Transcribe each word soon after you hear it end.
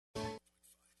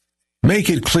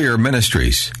Make It Clear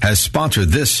Ministries has sponsored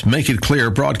this Make It Clear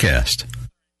broadcast.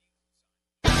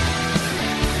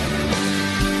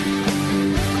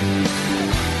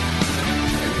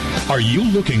 Are you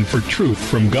looking for truth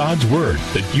from God's Word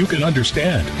that you can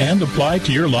understand and apply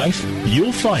to your life?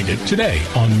 You'll find it today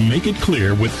on Make It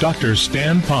Clear with Dr.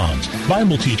 Stan Ponz,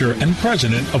 Bible teacher and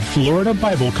president of Florida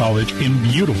Bible College in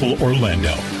beautiful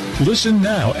Orlando. Listen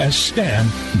now as Stan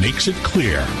makes it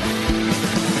clear.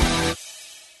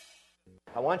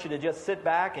 I want you to just sit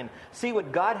back and see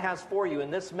what God has for you in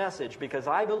this message, because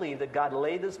I believe that God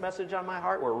laid this message on my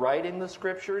heart. We're writing the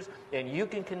scriptures, and you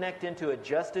can connect into it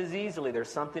just as easily.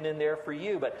 There's something in there for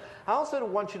you. But I also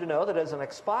want you to know that as an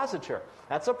expositor,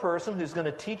 that's a person who's going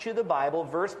to teach you the Bible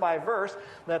verse by verse,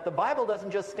 that the Bible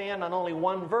doesn't just stand on only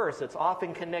one verse. It's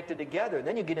often connected together.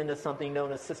 Then you get into something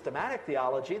known as systematic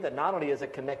theology, that not only is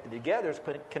it connected together, it's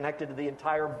connected to the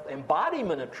entire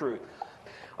embodiment of truth.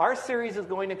 Our series is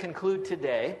going to conclude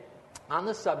today on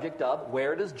the subject of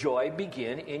where does joy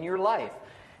begin in your life?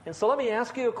 And so let me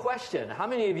ask you a question. How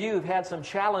many of you have had some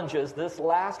challenges this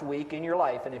last week in your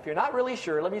life? And if you're not really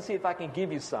sure, let me see if I can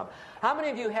give you some. How many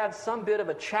of you had some bit of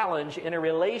a challenge in a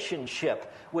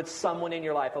relationship with someone in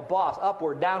your life? A boss,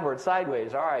 upward, downward,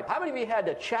 sideways. All right. How many of you had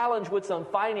a challenge with some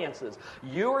finances?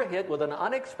 You were hit with an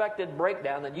unexpected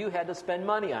breakdown that you had to spend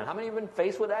money on. How many of you have been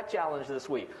faced with that challenge this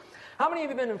week? How many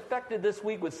of you have been infected this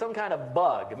week with some kind of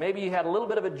bug? Maybe you had a little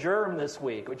bit of a germ this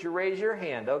week. Would you raise your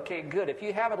hand? Okay, good. If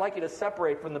you have, I'd like you to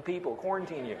separate from the people,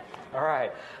 quarantine you. All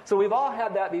right. So we've all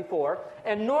had that before.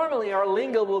 And normally our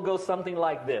lingo will go something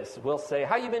like this. We'll say,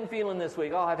 how you been feeling this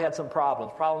week? Oh, I've had some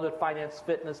problems. Problems with finance,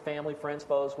 fitness, family, friends,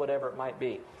 foes, whatever it might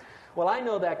be. Well, I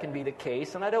know that can be the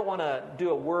case, and I don't want to do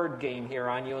a word game here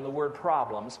on you on the word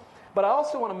problems. But I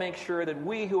also want to make sure that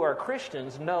we who are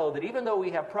Christians know that even though we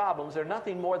have problems, they're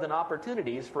nothing more than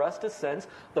opportunities for us to sense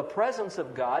the presence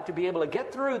of God, to be able to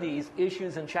get through these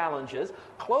issues and challenges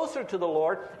closer to the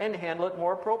Lord and handle it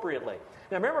more appropriately.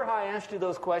 Now, remember how I asked you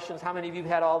those questions? How many of you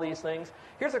have had all these things?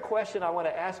 Here's a question I want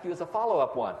to ask you as a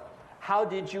follow-up one. How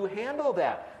did you handle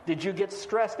that? Did you get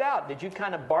stressed out? Did you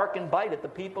kind of bark and bite at the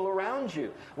people around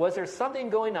you? Was there something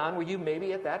going on where you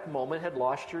maybe at that moment had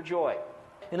lost your joy?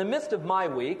 In the midst of my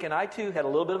week, and I too had a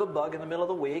little bit of a bug in the middle of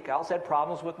the week. I also had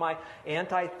problems with my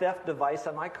anti-theft device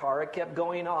on my car. It kept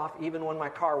going off even when my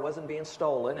car wasn't being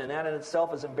stolen, and that in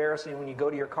itself is embarrassing when you go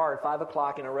to your car at 5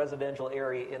 o'clock in a residential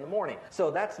area in the morning. So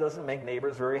that doesn't make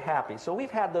neighbors very happy. So we've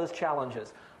had those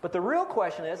challenges. But the real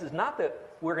question is not that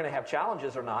we're going to have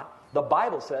challenges or not. The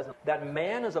Bible says that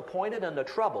man is appointed unto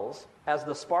troubles as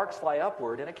the sparks fly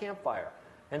upward in a campfire.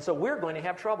 And so we're going to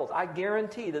have troubles. I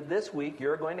guarantee that this week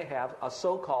you're going to have a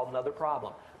so-called another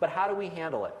problem. But how do we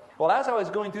handle it? Well, as I was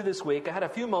going through this week, I had a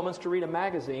few moments to read a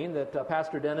magazine that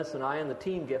Pastor Dennis and I and the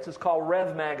team gets. It's called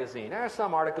Rev Magazine. There are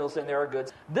some articles in there are good.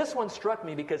 This one struck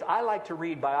me because I like to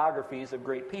read biographies of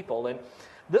great people. And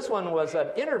this one was an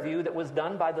interview that was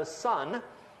done by the son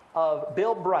of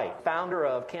Bill Bright, founder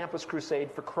of Campus Crusade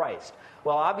for Christ.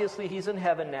 Well, obviously he's in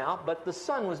heaven now, but the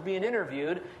son was being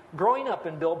interviewed growing up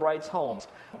in Bill Bright's home.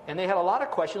 And they had a lot of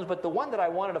questions, but the one that I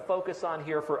wanted to focus on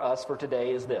here for us for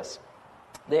today is this.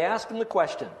 They asked him the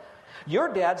question,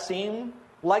 your dad seemed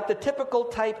like the typical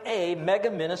type A mega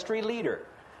ministry leader.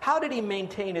 How did he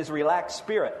maintain his relaxed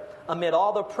spirit amid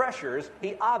all the pressures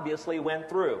he obviously went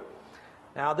through?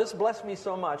 Now, this blessed me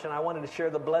so much, and I wanted to share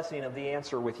the blessing of the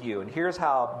answer with you. And here's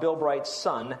how Bill Bright's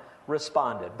son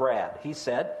responded, Brad. He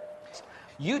said,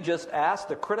 you just asked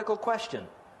the critical question.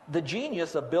 The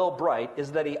genius of Bill Bright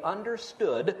is that he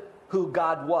understood who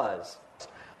God was.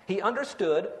 He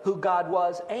understood who God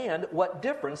was and what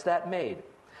difference that made.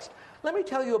 Let me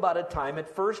tell you about a time it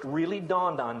first really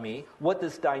dawned on me what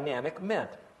this dynamic meant.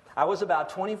 I was about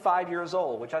 25 years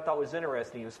old, which I thought was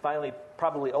interesting. He was finally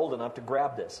probably old enough to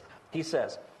grab this. He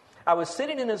says, I was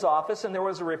sitting in his office and there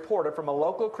was a reporter from a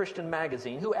local Christian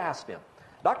magazine who asked him,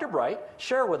 Dr. Bright,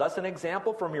 share with us an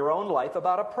example from your own life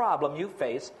about a problem you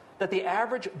face that the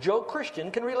average Joe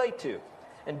Christian can relate to.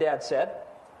 And Dad said,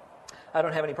 I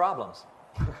don't have any problems.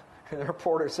 And the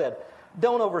reporter said,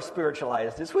 don't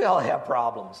over-spiritualize this. We all have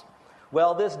problems.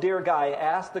 Well, this dear guy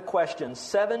asked the question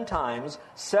 7 times,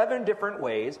 7 different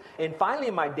ways, and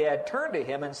finally my dad turned to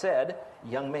him and said,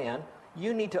 young man,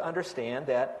 you need to understand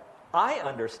that I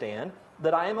understand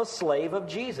that I am a slave of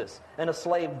Jesus, and a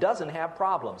slave doesn't have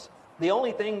problems. The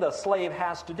only thing the slave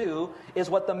has to do is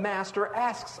what the master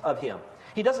asks of him.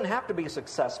 He doesn't have to be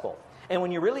successful. And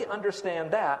when you really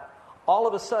understand that, all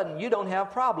of a sudden you don't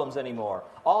have problems anymore.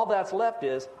 All that's left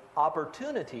is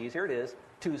opportunities, here it is,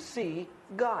 to see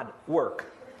God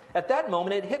work. At that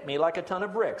moment, it hit me like a ton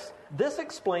of bricks. This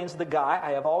explains the guy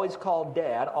I have always called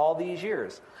Dad all these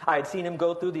years. I had seen him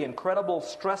go through the incredible,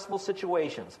 stressful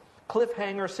situations,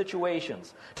 cliffhanger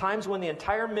situations, times when the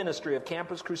entire ministry of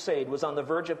Campus Crusade was on the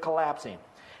verge of collapsing.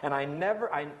 And I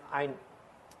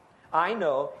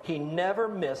know he never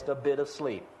missed a bit of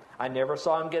sleep. I never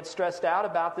saw him get stressed out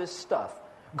about this stuff.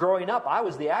 Growing up, I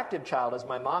was the active child, as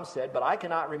my mom said, but I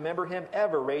cannot remember him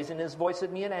ever raising his voice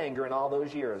at me in anger in all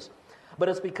those years. But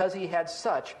it's because he had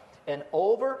such an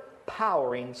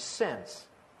overpowering sense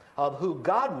of who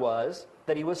God was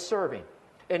that he was serving.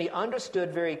 And he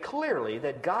understood very clearly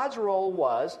that God's role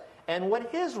was and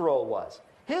what his role was.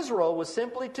 His role was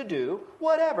simply to do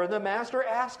whatever the master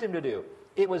asked him to do.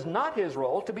 It was not his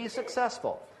role to be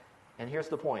successful. And here's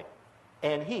the point.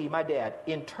 And he, my dad,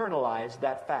 internalized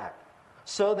that fact.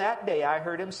 So that day I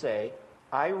heard him say,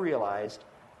 I realized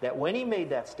that when he made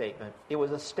that statement, it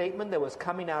was a statement that was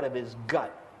coming out of his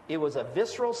gut. It was a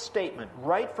visceral statement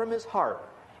right from his heart.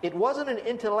 It wasn't an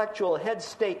intellectual head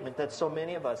statement that so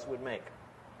many of us would make.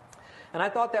 And I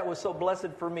thought that was so blessed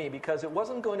for me because it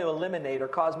wasn't going to eliminate or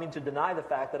cause me to deny the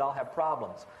fact that I'll have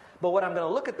problems. But what I'm going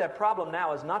to look at that problem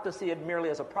now is not to see it merely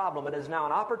as a problem. It is now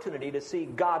an opportunity to see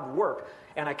God work.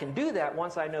 And I can do that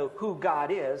once I know who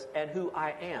God is and who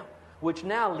I am. Which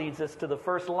now leads us to the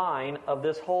first line of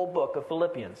this whole book of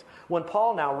Philippians. When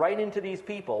Paul now writing to these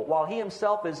people, while he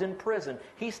himself is in prison,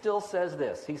 he still says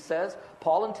this. He says,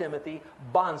 Paul and Timothy,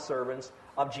 bondservants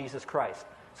of Jesus Christ.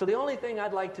 So the only thing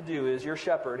I'd like to do as your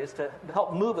shepherd is to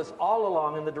help move us all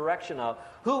along in the direction of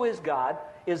who is God,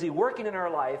 is he working in our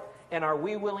life, and are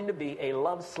we willing to be a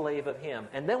love slave of him?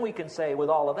 And then we can say, with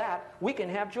all of that, we can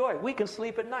have joy. We can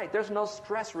sleep at night. There's no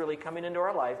stress really coming into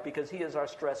our life because he is our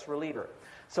stress reliever.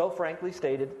 So frankly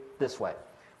stated this way.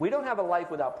 We don't have a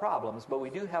life without problems, but we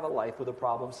do have a life with a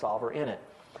problem solver in it.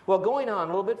 Well, going on a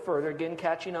little bit further, again,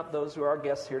 catching up those who are our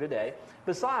guests here today,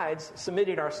 besides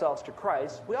submitting ourselves to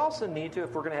Christ, we also need to,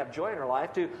 if we're going to have joy in our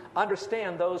life, to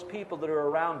understand those people that are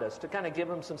around us, to kind of give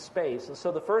them some space. And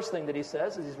so the first thing that he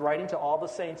says is he's writing to all the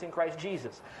saints in Christ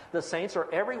Jesus. The saints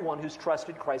are everyone who's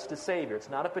trusted Christ as Savior. It's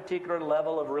not a particular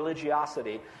level of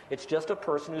religiosity. It's just a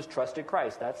person who's trusted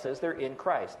Christ. That says they're in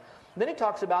Christ. Then he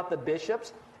talks about the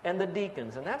bishops and the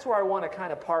deacons, and that's where I want to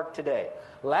kind of park today.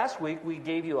 Last week we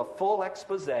gave you a full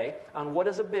expose on what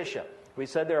is a bishop. We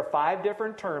said there are 5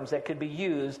 different terms that could be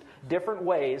used different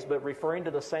ways, but referring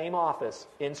to the same office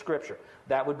in Scripture.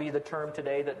 That would be the term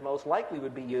today that most likely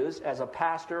would be used as a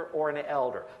pastor or an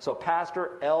elder. So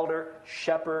pastor, elder,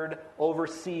 shepherd,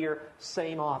 overseer,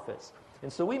 same office.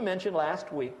 And so we mentioned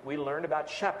last week, we learned about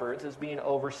shepherds as being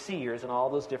overseers in all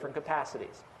those different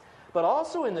capacities. But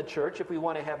also in the church, if we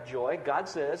want to have joy, God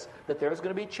says that there's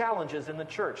going to be challenges in the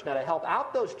church. Now, to help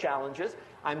out those challenges,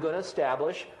 I'm going to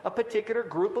establish a particular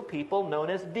group of people known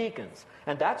as deacons.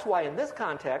 And that's why in this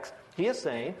context, he is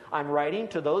saying, I'm writing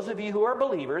to those of you who are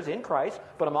believers in Christ,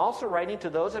 but I'm also writing to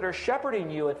those that are shepherding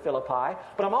you at Philippi,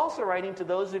 but I'm also writing to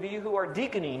those of you who are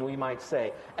deaconing, we might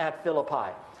say, at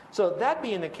Philippi. So that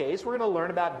being the case, we're going to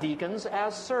learn about deacons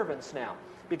as servants now,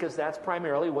 because that's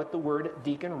primarily what the word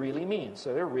deacon really means.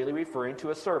 So they're really referring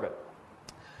to a servant.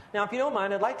 Now, if you don't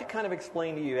mind, I'd like to kind of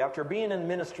explain to you, after being in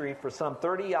ministry for some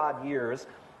 30-odd years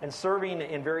and serving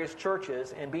in various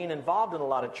churches and being involved in a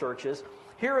lot of churches,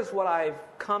 here is what I've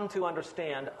come to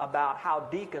understand about how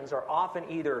deacons are often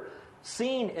either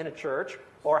seen in a church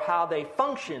or how they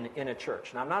function in a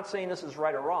church. And I'm not saying this is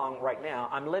right or wrong right now.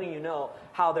 I'm letting you know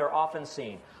how they're often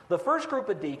seen. The first group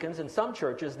of deacons in some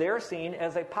churches, they're seen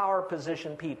as a power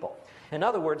position people. In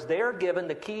other words, they're given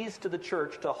the keys to the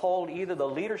church to hold either the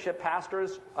leadership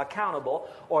pastors accountable,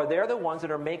 or they're the ones that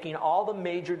are making all the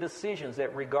major decisions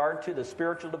that regard to the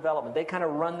spiritual development. They kind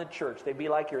of run the church. They'd be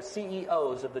like your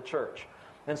CEOs of the church.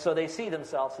 And so they see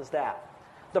themselves as that.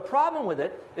 The problem with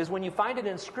it is when you find it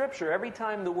in Scripture, every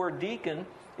time the word deacon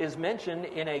is mentioned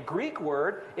in a Greek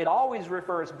word, it always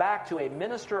refers back to a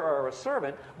minister or a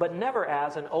servant, but never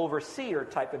as an overseer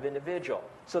type of individual.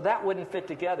 So that wouldn't fit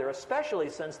together, especially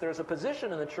since there's a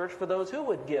position in the church for those who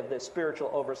would give the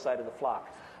spiritual oversight of the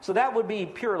flock. So that would be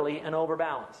purely an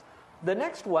overbalance. The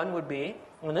next one would be,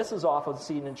 and this is often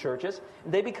seen in churches,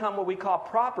 they become what we call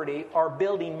property or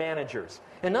building managers.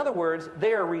 In other words,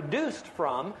 they are reduced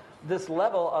from this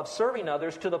level of serving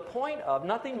others to the point of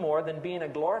nothing more than being a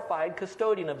glorified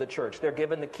custodian of the church. They're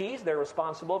given the keys. They're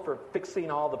responsible for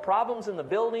fixing all the problems in the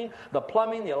building, the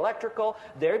plumbing, the electrical.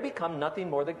 They become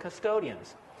nothing more than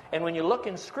custodians. And when you look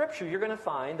in Scripture, you're going to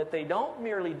find that they don't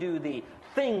merely do the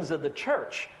things of the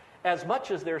church as much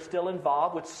as they're still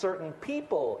involved with certain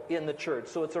people in the church.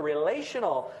 So it's a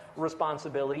relational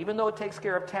responsibility. Even though it takes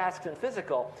care of tasks and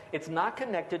physical, it's not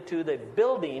connected to the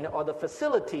building or the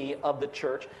facility of the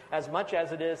church as much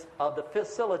as it is of the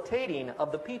facilitating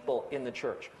of the people in the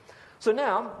church. So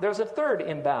now, there's a third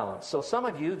imbalance. So some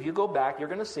of you, if you go back, you're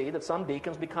going to see that some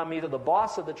deacons become either the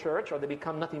boss of the church or they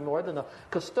become nothing more than the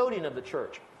custodian of the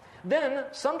church. Then,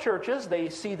 some churches, they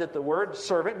see that the word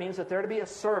servant means that they're to be a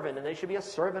servant, and they should be a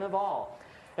servant of all.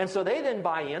 And so they then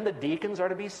buy in, the deacons are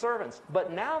to be servants.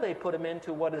 But now they put them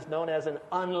into what is known as an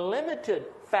unlimited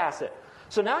facet.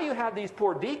 So now you have these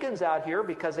poor deacons out here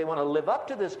because they want to live up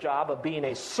to this job of being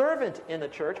a servant in the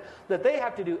church, that they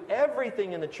have to do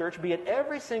everything in the church, be at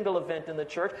every single event in the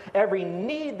church, every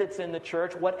need that's in the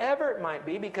church, whatever it might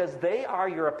be, because they are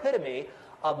your epitome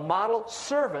of model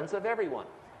servants of everyone.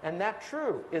 And that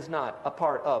true is not a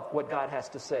part of what God has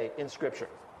to say in Scripture.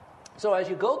 So as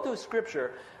you go through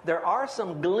Scripture, there are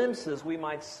some glimpses we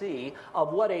might see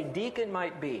of what a deacon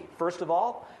might be. First of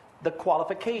all, the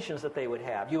qualifications that they would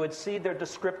have. You would see their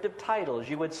descriptive titles.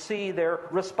 You would see their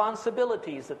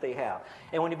responsibilities that they have.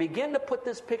 And when you begin to put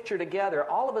this picture together,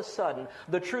 all of a sudden,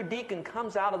 the true deacon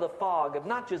comes out of the fog of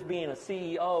not just being a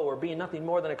CEO or being nothing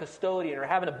more than a custodian or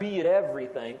having to be at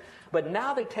everything, but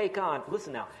now they take on,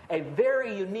 listen now, a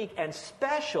very unique and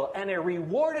special and a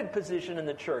rewarded position in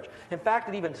the church. In fact,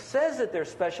 it even says that they're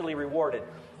specially rewarded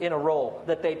in a role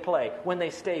that they play when they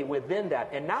stay within that.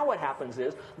 And now what happens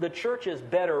is the church is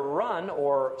better run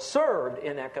or served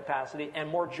in that capacity, and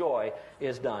more joy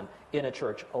is done in a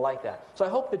church like that. So I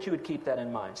hope that you would keep that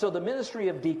in mind. So the ministry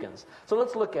of deacons. So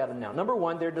let's look at them now. Number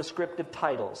one, their descriptive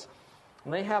titles.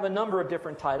 And they have a number of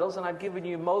different titles, and I've given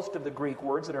you most of the Greek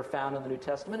words that are found in the New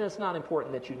Testament. And it's not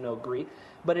important that you know Greek,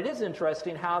 but it is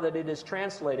interesting how that it is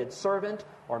translated servant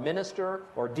or minister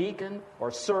or deacon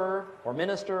or serve or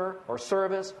minister or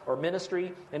service or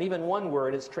ministry, and even one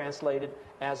word is translated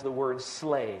as the word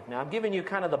slave. Now, I'm giving you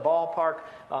kind of the ballpark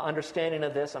understanding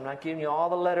of this. I'm not giving you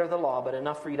all the letter of the law, but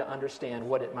enough for you to understand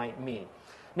what it might mean.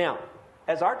 Now,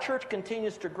 as our church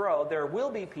continues to grow, there will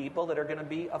be people that are going to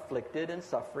be afflicted and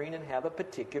suffering and have a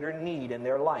particular need in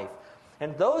their life.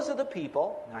 And those are the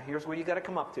people, now here's where you got to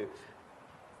come up to.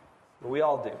 We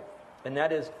all do. And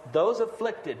that is those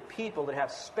afflicted people that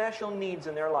have special needs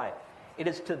in their life. It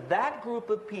is to that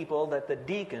group of people that the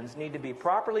deacons need to be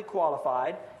properly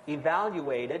qualified,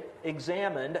 evaluated,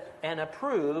 examined, and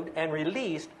approved, and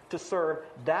released to serve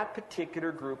that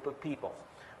particular group of people.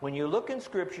 When you look in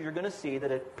Scripture, you're going to see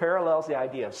that it parallels the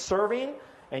idea of serving,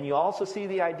 and you also see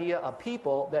the idea of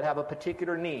people that have a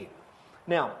particular need.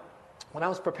 Now, when I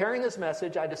was preparing this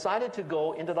message, I decided to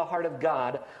go into the heart of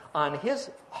God on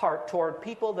His heart toward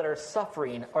people that are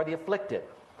suffering or the afflicted.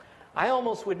 I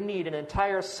almost would need an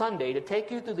entire Sunday to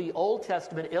take you through the Old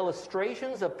Testament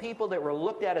illustrations of people that were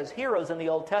looked at as heroes in the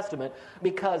Old Testament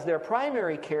because their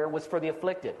primary care was for the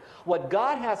afflicted. What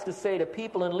God has to say to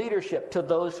people in leadership, to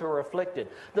those who are afflicted.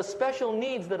 The special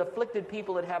needs that afflicted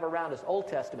people that have around us, Old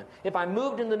Testament. If I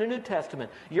moved into the New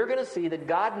Testament, you're going to see that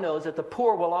God knows that the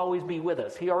poor will always be with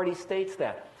us. He already states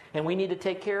that. And we need to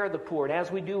take care of the poor. And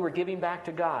as we do, we're giving back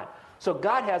to God. So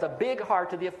God has a big heart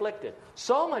to the afflicted.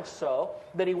 So much so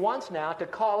that He wants now to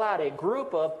call out a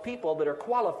group of people that are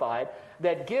qualified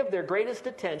that give their greatest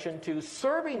attention to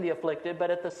serving the afflicted,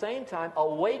 but at the same time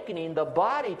awakening the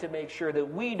body to make sure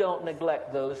that we don't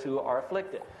neglect those who are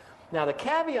afflicted. Now the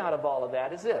caveat of all of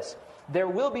that is this. There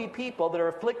will be people that are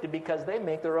afflicted because they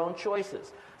make their own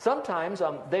choices. Sometimes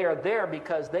they are there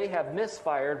because they have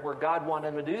misfired where God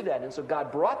wanted them to do that, and so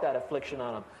God brought that affliction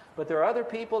on them. But there are other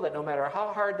people that no matter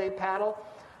how hard they paddle,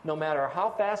 no matter how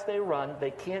fast they run,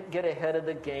 they can't get ahead of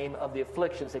the game of the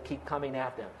afflictions that keep coming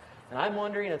at them. And I'm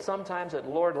wondering that sometimes that the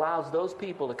Lord allows those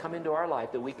people to come into our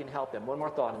life that we can help them. One more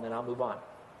thought and then I'll move on.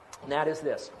 And that is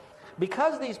this.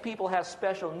 Because these people have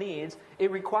special needs,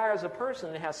 it requires a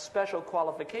person that has special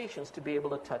qualifications to be able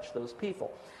to touch those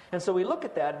people. And so we look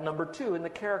at that, number 2, in the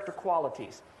character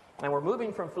qualities. And we're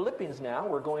moving from Philippians now.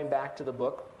 We're going back to the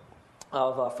book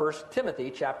of 1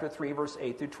 Timothy chapter 3, verse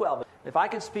 8 through 12. If I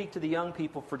could speak to the young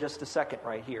people for just a second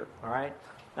right here, all right?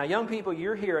 Now, young people,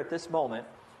 you're here at this moment,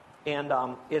 and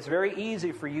it's very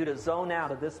easy for you to zone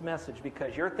out of this message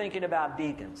because you're thinking about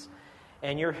deacons.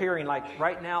 And you're hearing, like,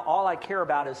 right now, all I care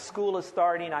about is school is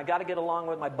starting. I got to get along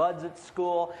with my buds at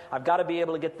school. I've got to be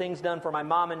able to get things done for my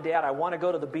mom and dad. I want to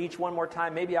go to the beach one more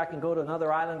time. Maybe I can go to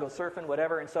another island, go surfing,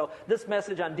 whatever. And so this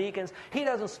message on deacons, he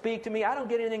doesn't speak to me. I don't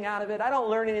get anything out of it. I don't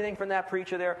learn anything from that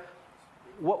preacher there.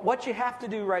 What you have to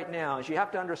do right now is you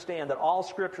have to understand that all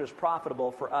Scripture is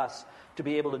profitable for us to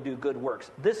be able to do good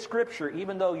works. This Scripture,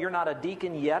 even though you're not a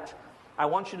deacon yet, I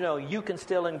want you to know you can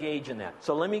still engage in that.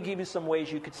 So let me give you some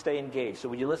ways you could stay engaged. So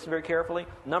would you listen very carefully?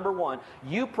 Number one,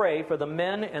 you pray for the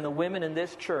men and the women in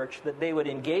this church that they would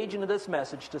engage into this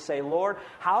message to say, Lord,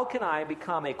 how can I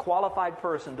become a qualified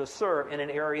person to serve in an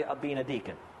area of being a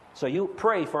deacon? So you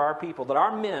pray for our people, that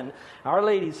our men, our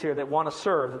ladies here that want to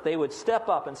serve, that they would step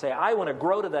up and say, I want to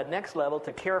grow to that next level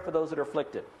to care for those that are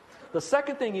afflicted. The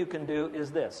second thing you can do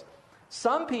is this.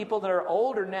 Some people that are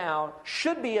older now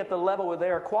should be at the level where they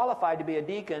are qualified to be a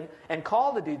deacon and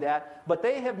called to do that, but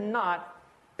they have not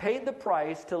paid the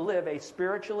price to live a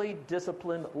spiritually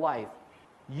disciplined life.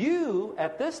 You,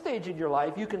 at this stage in your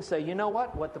life, you can say, you know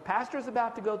what the pastor's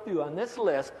about to go through on this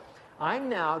list, I'm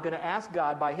now going to ask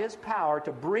God by His power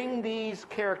to bring these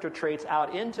character traits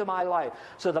out into my life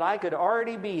so that I could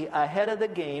already be ahead of the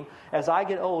game as I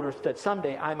get older, so that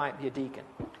someday I might be a deacon.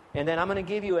 And then I'm going to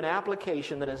give you an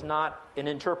application that is not an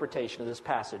interpretation of this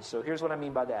passage. So here's what I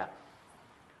mean by that.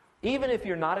 Even if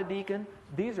you're not a deacon,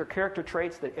 these are character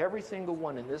traits that every single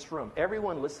one in this room,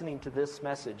 everyone listening to this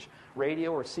message,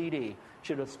 radio or CD,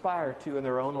 should aspire to in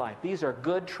their own life. These are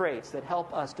good traits that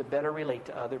help us to better relate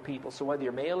to other people. So whether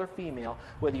you're male or female,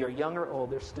 whether you're young or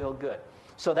old, they're still good.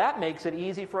 So that makes it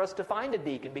easy for us to find a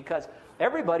deacon because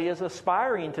everybody is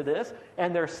aspiring to this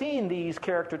and they're seeing these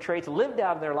character traits lived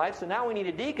out in their life. So now we need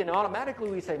a deacon. And automatically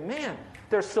we say, man,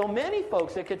 there's so many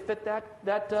folks that could fit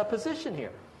that position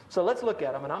here. So let's look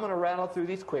at them, and I'm going to rattle through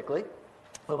these quickly.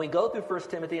 When we go through 1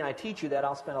 Timothy and I teach you that,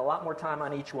 I'll spend a lot more time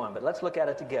on each one, but let's look at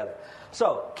it together.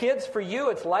 So, kids, for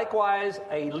you, it's likewise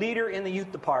a leader in the youth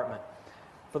department.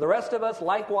 For the rest of us,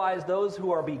 likewise, those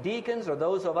who are be deacons or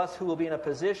those of us who will be in a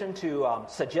position to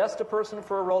suggest a person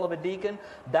for a role of a deacon,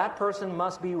 that person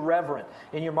must be reverent.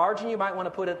 In your margin, you might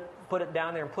want to put it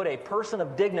down there and put a person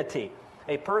of dignity.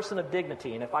 A person of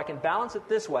dignity. And if I can balance it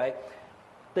this way,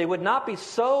 they would not be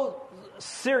so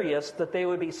serious that they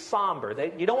would be somber.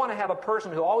 You don't want to have a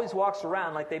person who always walks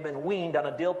around like they've been weaned on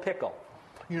a dill pickle.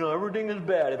 You know, everything is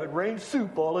bad. If it rains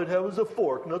soup, all I'd have is a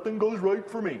fork. Nothing goes right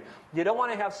for me. You don't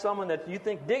want to have someone that you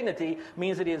think dignity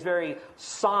means that he is very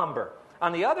somber.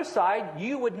 On the other side,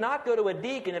 you would not go to a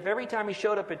deacon if every time he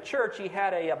showed up at church he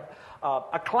had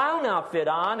a clown outfit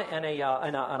on and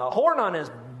a horn on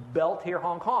his belt here,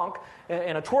 honk honk,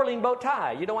 and a twirling bow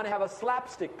tie. You don't want to have a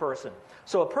slapstick person.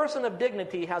 So a person of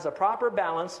dignity has a proper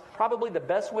balance. Probably the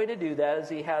best way to do that is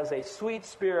he has a sweet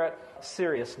spirit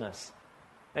seriousness.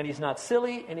 And he's not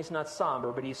silly and he's not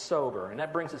somber, but he's sober. And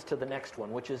that brings us to the next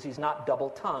one, which is he's not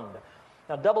double-tongued.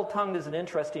 Now, double-tongued is an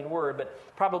interesting word, but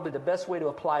probably the best way to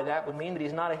apply that would mean that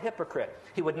he's not a hypocrite.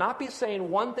 He would not be saying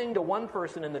one thing to one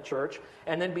person in the church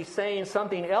and then be saying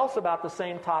something else about the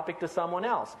same topic to someone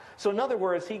else. So in other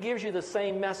words, he gives you the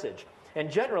same message. And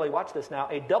generally, watch this now,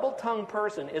 a double-tongued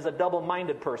person is a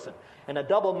double-minded person. And a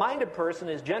double-minded person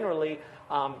is generally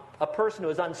a person who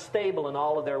is unstable in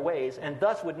all of their ways and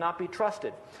thus would not be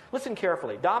trusted. Listen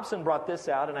carefully. Dobson brought this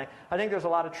out, and I think there's a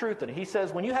lot of truth in it. He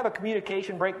says, when you have a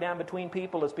communication breakdown between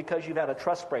people, it's because you've had a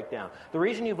trust breakdown. The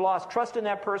reason you've lost trust in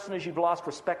that person is you've lost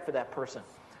respect for that person.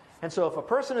 And so if a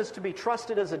person is to be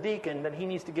trusted as a deacon, then he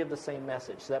needs to give the same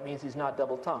message. So that means he's not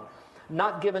double-tongued.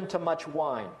 Not given to much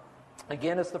wine.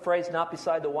 Again, it's the phrase, not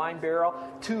beside the wine barrel,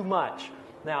 too much.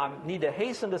 Now, I need to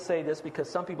hasten to say this because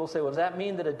some people say, well, does that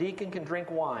mean that a deacon can drink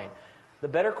wine? The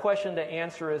better question to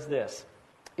answer is this.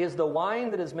 Is the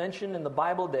wine that is mentioned in the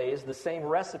Bible days the same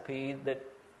recipe that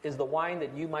is the wine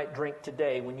that you might drink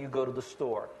today when you go to the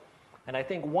store? And I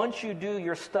think once you do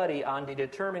your study on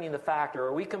determining the factor,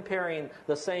 are we comparing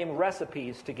the same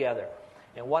recipes together?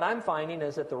 And what I'm finding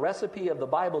is that the recipe of the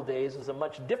Bible days is a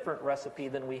much different recipe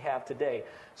than we have today.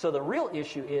 So the real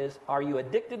issue is, are you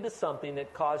addicted to something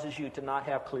that causes you to not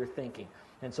have clear thinking?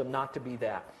 And so not to be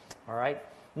that. All right?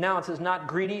 Now it says not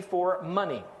greedy for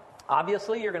money.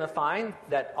 Obviously, you're going to find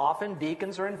that often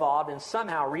deacons are involved in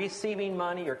somehow receiving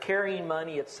money or carrying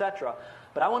money, etc.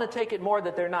 But I want to take it more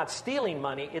that they're not stealing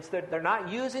money. It's that they're not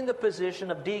using the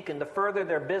position of deacon to further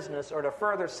their business or to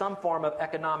further some form of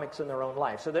economics in their own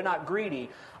life. So they're not greedy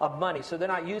of money. So they're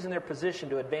not using their position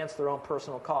to advance their own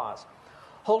personal cause.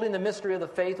 Holding the mystery of the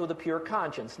faith with a pure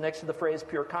conscience. Next to the phrase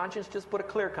pure conscience, just put a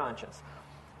clear conscience.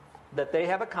 That they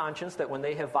have a conscience that when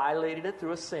they have violated it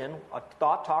through a sin, a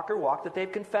thought, talk, or walk, that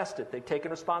they've confessed it. They've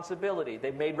taken responsibility.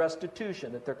 They've made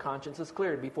restitution, that their conscience is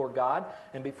cleared before God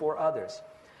and before others.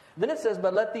 Then it says,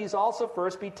 but let these also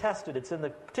first be tested. It's in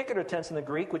the particular tense in the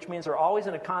Greek, which means they're always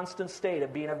in a constant state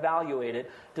of being evaluated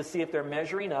to see if they're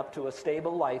measuring up to a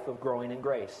stable life of growing in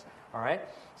grace. All right?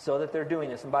 So that they're doing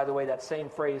this. And by the way, that same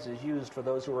phrase is used for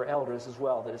those who are elders as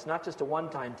well, that it's not just a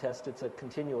one-time test, it's a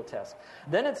continual test.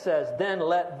 Then it says, then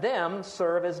let them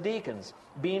serve as deacons,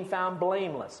 being found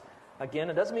blameless.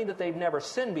 Again, it doesn't mean that they've never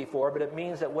sinned before, but it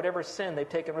means that whatever sin, they've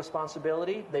taken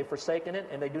responsibility, they've forsaken it,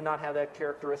 and they do not have that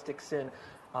characteristic sin,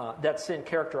 that sin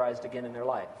characterized again in their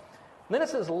life. And then it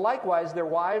says, likewise, their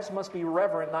wives must be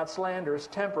reverent, not slanderous,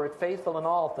 temperate, faithful in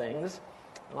all things.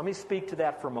 Let me speak to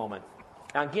that for a moment.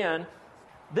 Now, again,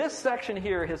 this section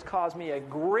here has caused me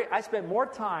I spent more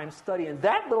time studying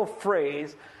that little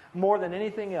phrase more than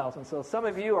anything else. And so some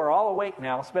of you are all awake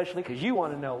now, especially because you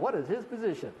want to know, what is his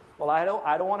position? Well, I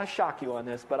don't want to shock you on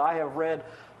this, but I have read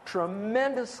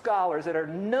tremendous scholars that are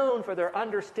known for their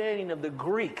understanding of the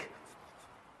Greek.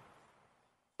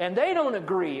 And they don't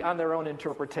agree on their own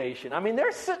interpretation. I mean,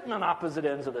 they're sitting on opposite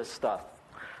ends of this stuff.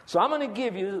 So I'm going to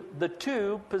give you the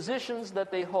two positions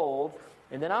that they hold,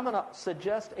 and then I'm going to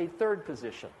suggest a third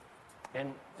position,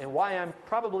 and why I'm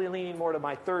probably leaning more to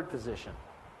my third position.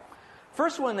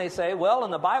 First one, they say, well,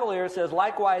 in the Bible here it says,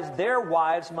 likewise, their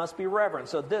wives must be reverent.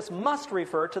 So this must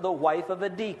refer to the wife of a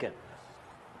deacon.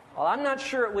 Well, I'm not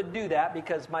sure it would do that,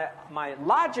 because my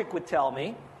logic would tell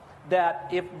me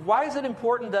that why is it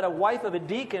important that a wife of a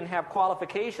deacon have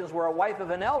qualifications where a wife of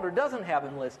an elder doesn't have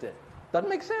them listed? Doesn't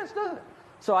make sense, does it?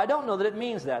 So I don't know that it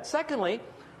means that. Secondly,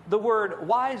 the word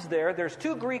wives there's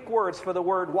two Greek words for the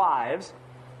word wives,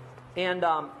 and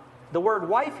the word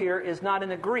wife here is not in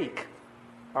the Greek.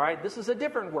 All right, this is a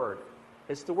different word.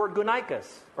 It's the word gunikos,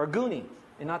 or guni.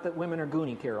 And not that women are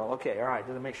goony, Carol. Okay, all right,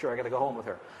 to make sure I got to go home with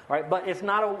her. All right, but it's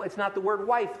not the word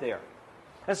wife there.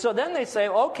 And so then they say,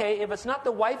 okay, if it's not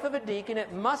the wife of a deacon,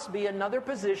 it must be another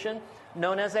position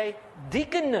known as a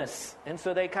deaconess. And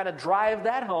so they kind of drive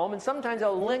that home, and sometimes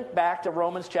they'll link back to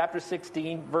Romans chapter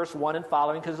 16, verse 1 and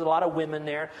following, because there's a lot of women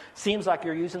there. Seems like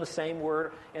you're using the same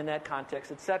word in that context,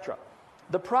 etc.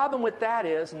 The problem with that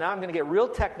is, now I'm going to get real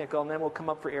technical, and then we'll come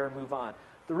up for air and move on.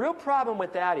 The real problem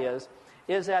with that is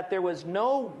that there was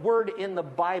no word in the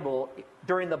Bible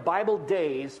during the Bible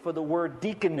days for the word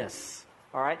deaconess.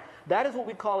 All right? That is what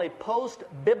we call a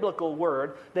post-biblical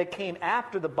word that came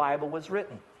after the Bible was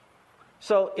written.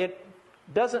 So it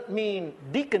doesn't mean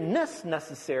deaconess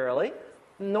necessarily,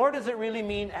 nor does it really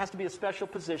mean it has to be a special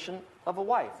position of a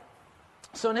wife.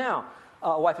 So now,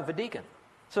 a wife of a deacon.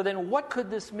 So then what could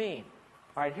this mean?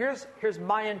 All right, here's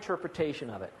my interpretation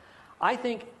of it. I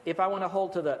think if I want to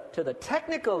hold to the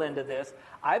technical end of this,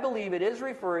 I believe it is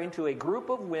referring to a group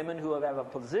of women who have a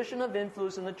position of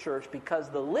influence in the church, because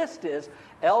the list is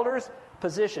elders,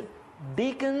 position.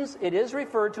 Deacons, it is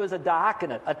referred to as a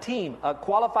diaconate, a team, a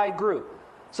qualified group.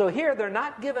 So here they're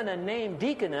not given a name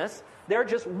deaconess, they're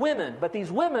just women. But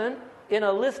these women in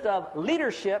a list of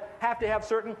leadership have to have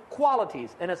certain qualities,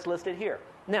 and it's listed here.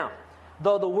 Now,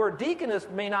 though the word deaconess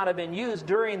may not have been used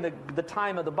during the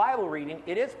time of the Bible reading,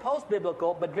 it is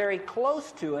post-biblical, but very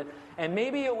close to it, and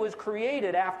maybe it was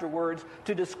created afterwards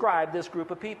to describe this group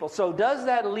of people. So does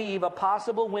that leave a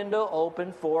possible window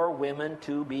open for women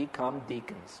to become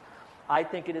deacons? I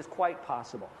think it is quite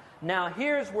possible. Now,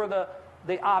 here's where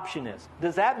the option is.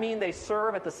 Does that mean they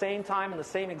serve at the same time in the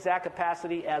same exact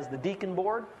capacity as the deacon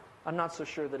board? I'm not so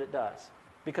sure that it does,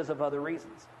 because of other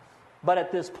reasons. But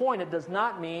at this point, it does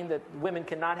not mean that women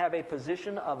cannot have a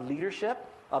position of leadership,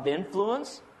 of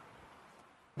influence,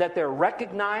 that they're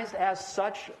recognized as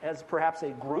such, as perhaps a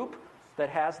group that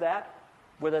has that,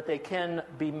 where that they can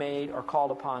be made or called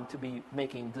upon to be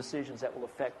making decisions that will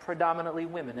affect predominantly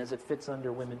women, as it fits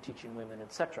under women teaching women,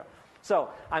 etc. So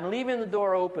I'm leaving the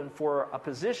door open for a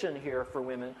position here for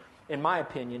women, in my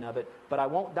opinion of it, but I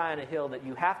won't die on a hill that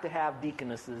you have to have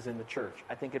deaconesses in the church.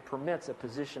 I think it permits a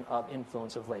position of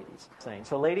influence of ladies.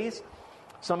 So ladies,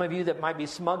 some of you that might be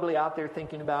smugly out there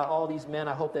thinking about all these men,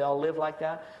 I hope they all live like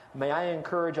that. May I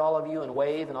encourage all of you and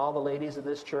Wave and all the ladies of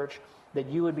this church that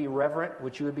you would be reverent,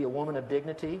 that you would be a woman of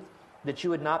dignity, that you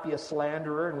would not be a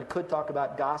slanderer. And we could talk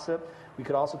about gossip. We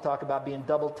could also talk about being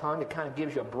double-tongued. It kind of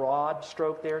gives you a broad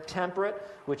stroke there. Temperate,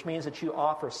 which means that you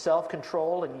offer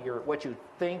self-control in what you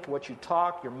think, what you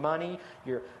talk, your money.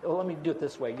 Let me do it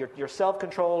this way. You're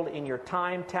self-controlled in your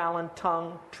time, talent,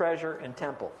 tongue, treasure, and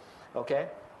temple. Okay?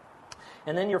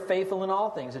 And then you're faithful in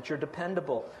all things, that you're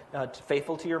dependable,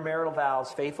 faithful to your marital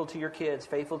vows, faithful to your kids,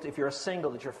 if you're a single,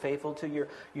 that you're faithful to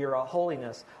your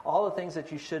holiness, all the things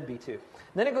that you should be to. And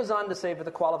then it goes on to say for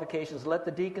the qualifications, let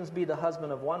the deacons be the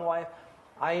husband of one wife.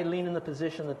 I lean in the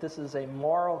position that this is a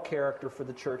moral character for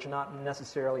the church, not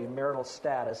necessarily a marital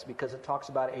status, because it talks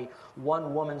about a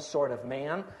one-woman sort of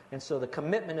man. And so the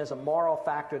commitment is a moral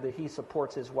factor that he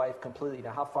supports his wife completely.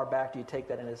 Now, how far back do you take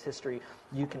that in his history?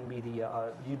 You can be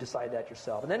you decide that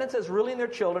yourself. And then it says ruling their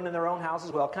children in their own house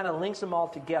as well. Kind of links them all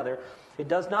together. It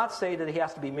does not say that he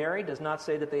has to be married, does not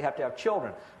say that they have to have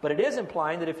children. But it is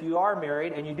implying that if you are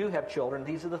married and you do have children,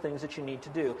 these are the things that you need to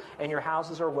do. And your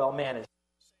houses are well managed.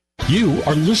 You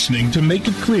are listening to Make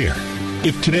It Clear.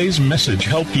 If today's message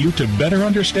helped you to better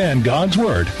understand God's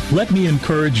Word, let me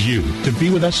encourage you to be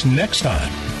with us next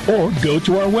time. Or go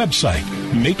to our website,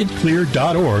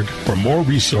 makeitclear.org, for more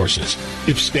resources.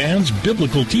 If Stan's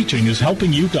biblical teaching is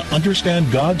helping you to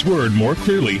understand God's Word more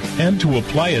clearly and to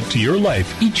apply it to your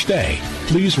life each day,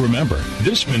 please remember,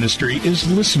 this ministry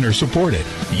is listener-supported.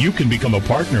 You can become a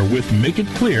partner with Make It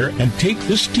Clear and take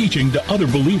this teaching to other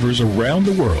believers around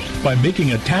the world by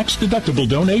making a tax-deductible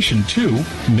donation to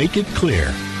Make It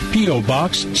Clear. P.O.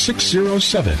 Box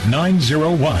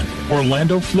 607901,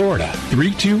 Orlando, Florida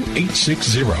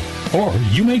 32860. Or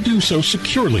you may do so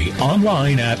securely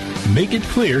online at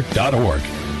makeitclear.org.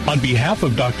 On behalf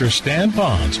of Dr. Stan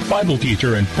Ponz, Bible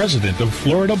teacher and president of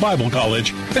Florida Bible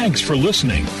College, thanks for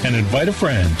listening and invite a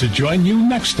friend to join you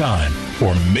next time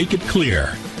for Make It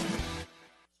Clear.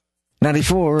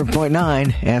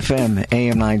 94.9 FM,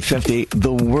 AM 950,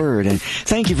 The Word. And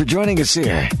thank you for joining us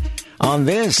here on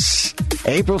this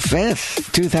April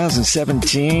 5th,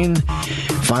 2017,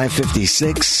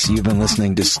 5:56. You've been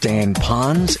listening to Stan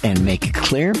Ponz and Make It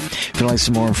Clear. If you'd like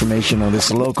some more information on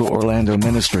this local Orlando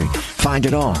ministry, find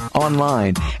it all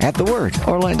online at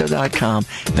thewordorlando.com.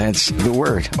 That's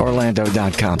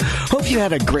thewordorlando.com. Hope you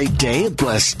had a great day, a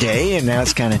blessed day, and now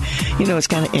it's kind of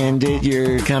ended.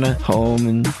 You're kind of home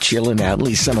and chilling out. At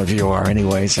least some of you are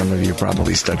anyway. Some of you are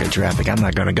probably stuck in traffic. I'm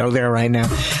not going to go there right now.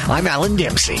 I'm Alan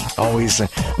Dempsey. Always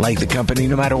like the company,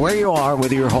 no matter where you are,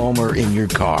 whether you're home or in your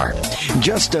car.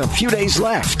 Just a few days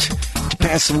left to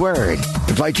pass the word.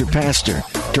 Invite your pastor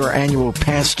to our annual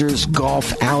Pastors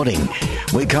Golf Outing.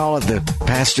 We call it the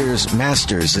Pastors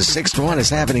Masters. The sixth one is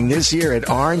happening this year at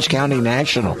Orange County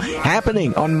National.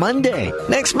 Happening on Monday,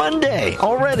 next Monday,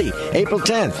 already, April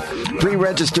 10th.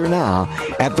 Pre-register now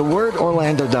at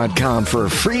thewordorlando.com for a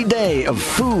free day of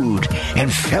food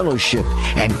and fellowship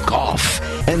and golf.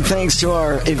 And thanks to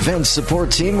our event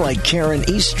support team like Karen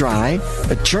Eastry,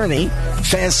 attorney,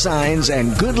 Fast Signs,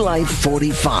 and Good Life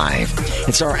 45.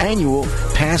 It's our annual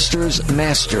Pastors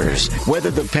Masters.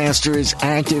 Whether the pastor is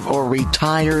active or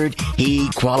retired, he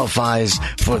qualifies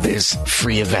for this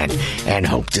free event, and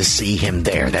hope to see him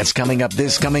there. That's coming up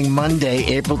this coming Monday,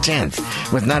 April 10th,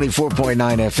 with 94.9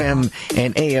 FM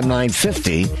and AM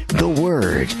 950, The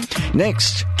Word.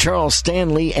 Next, Charles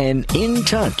Stanley and In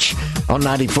Touch on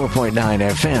 94.9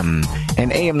 FM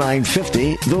and AM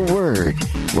 950, The Word,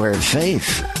 where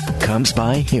faith comes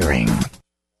by hearing.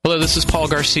 Hello, this is Paul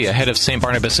Garcia, head of St.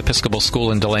 Barnabas Episcopal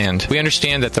School in DeLand. We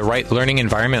understand that the right learning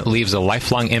environment leaves a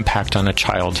lifelong impact on a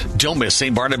child. Don't miss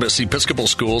St. Barnabas Episcopal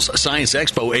School's Science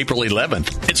Expo April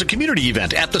 11th. It's a community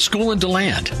event at the school in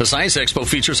DeLand. The Science Expo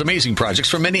features amazing projects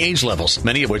for many age levels,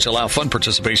 many of which allow fun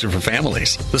participation for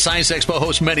families. The Science Expo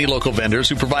hosts many local vendors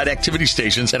who provide activity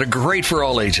stations that are great for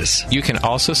all ages. You can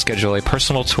also schedule a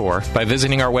personal tour by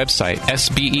visiting our website,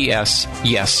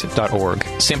 sbesyes.org.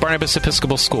 St. Barnabas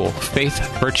Episcopal School, faith,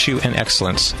 virtue, and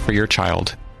excellence for your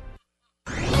child.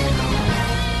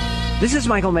 This is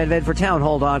Michael Medved for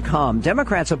Townhall.com.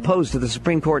 Democrats opposed to the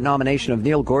Supreme Court nomination of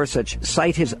Neil Gorsuch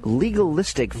cite his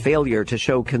legalistic failure to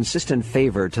show consistent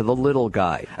favor to the little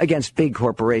guy against big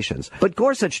corporations. But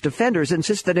Gorsuch defenders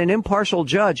insist that an impartial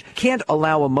judge can't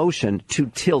allow emotion to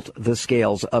tilt the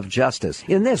scales of justice.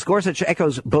 In this, Gorsuch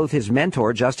echoes both his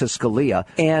mentor, Justice Scalia,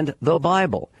 and the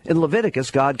Bible. In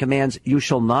Leviticus, God commands, "You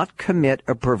shall not commit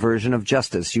a perversion of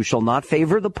justice. You shall not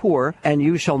favor the poor, and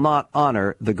you shall not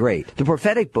honor the great." The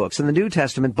prophetic books in the New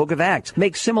Testament, Book of Acts,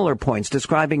 make similar points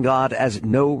describing God as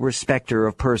no respecter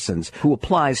of persons, who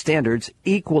applies standards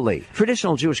equally.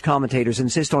 Traditional Jewish commentators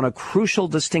insist on a crucial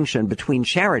distinction between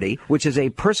charity, which is a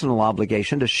personal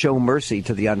obligation to show mercy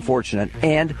to the unfortunate,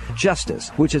 and justice,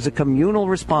 which is a communal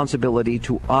responsibility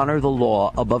to honor the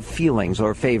law above feelings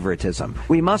or favoritism.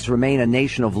 We must remain a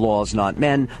nation of laws, not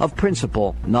men, of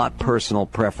principle, not personal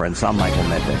preference. I'm Michael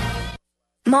Medved.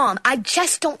 Mom, I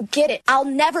just don't get it. I'll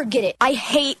never get it. I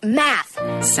hate math.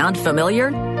 Sound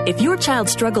familiar? If your child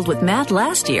struggled with math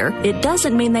last year, it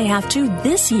doesn't mean they have to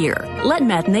this year. Let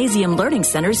Mathnasium Learning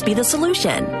Centers be the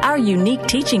solution. Our unique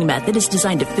teaching method is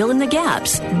designed to fill in the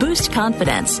gaps, boost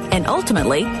confidence, and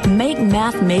ultimately make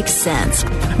math make sense.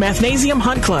 Mathnasium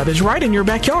Hunt Club is right in your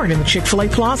backyard in the Chick-fil-A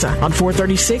Plaza on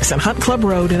 436 and Hunt Club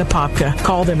Road in Apopka.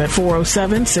 Call them at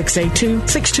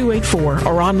 407-682-6284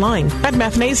 or online at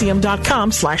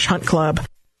mathnasium.com/Hunt Club.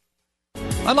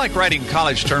 Unlike writing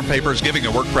college term papers, giving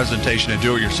a work presentation, and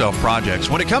do-it-yourself projects,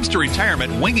 when it comes to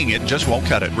retirement, winging it just won't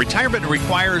cut it. Retirement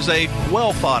requires a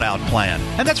well-thought-out plan,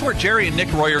 and that's where Jerry and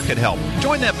Nick Royer can help.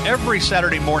 Join them every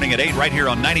Saturday morning at 8 right here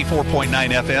on 94.9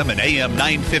 FM and AM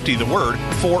 950 The Word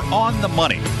for On the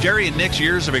Money. Jerry and Nick's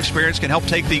years of experience can help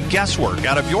take the guesswork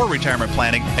out of your retirement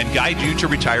planning and guide you to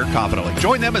retire confidently.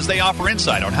 Join them as they offer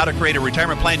insight on how to create a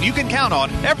retirement plan you can count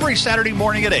on every Saturday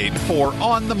morning at 8 for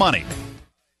On the Money.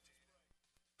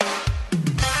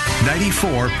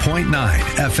 94.9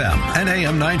 FM and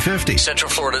AM 950. Central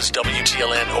Florida's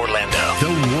WTLN Orlando.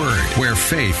 The Word, where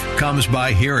faith comes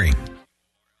by hearing.